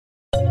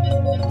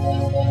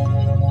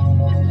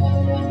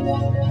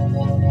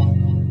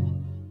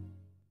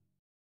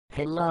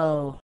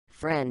Hello,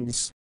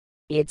 friends.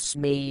 It's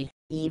me,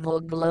 Evil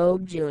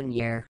Globe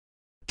Jr.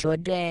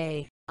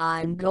 Today,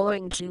 I'm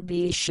going to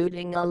be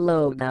shooting a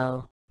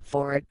logo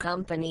for a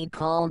company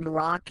called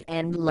Rock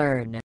and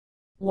Learn.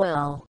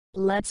 Well,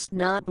 let's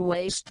not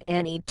waste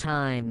any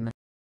time.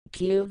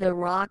 Cue the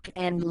Rock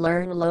and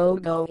Learn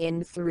logo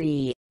in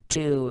 3,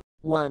 2,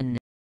 1.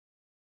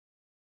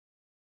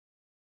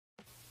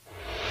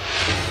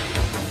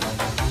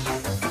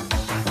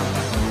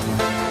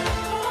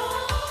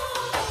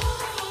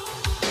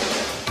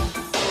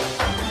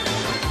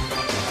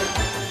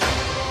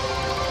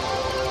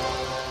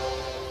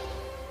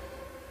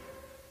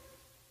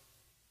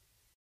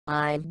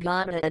 I've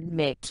gotta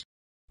admit,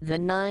 the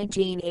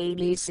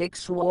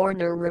 1986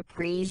 Warner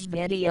Reprise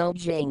video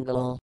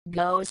jingle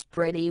goes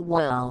pretty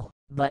well,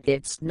 but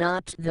it's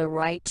not the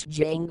right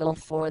jingle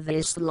for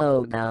this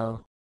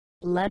logo.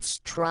 Let's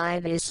try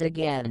this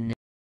again.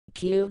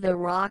 Cue the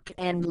Rock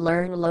and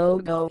Learn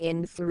logo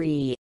in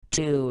 3,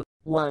 2,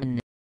 1.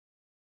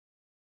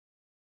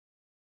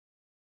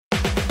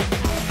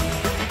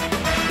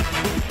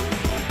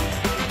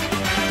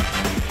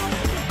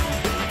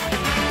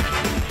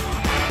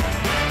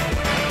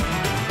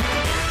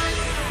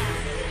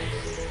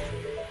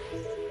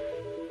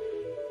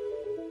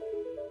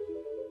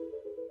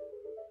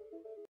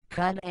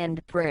 Cut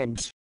and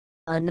print.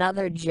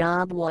 Another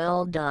job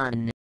well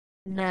done.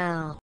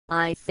 Now,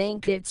 I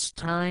think it's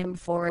time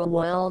for a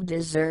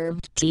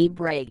well-deserved tea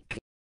break.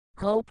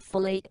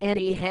 Hopefully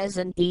Eddie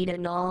hasn't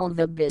eaten all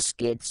the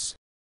biscuits.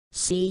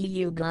 See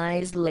you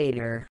guys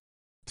later.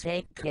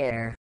 Take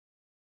care.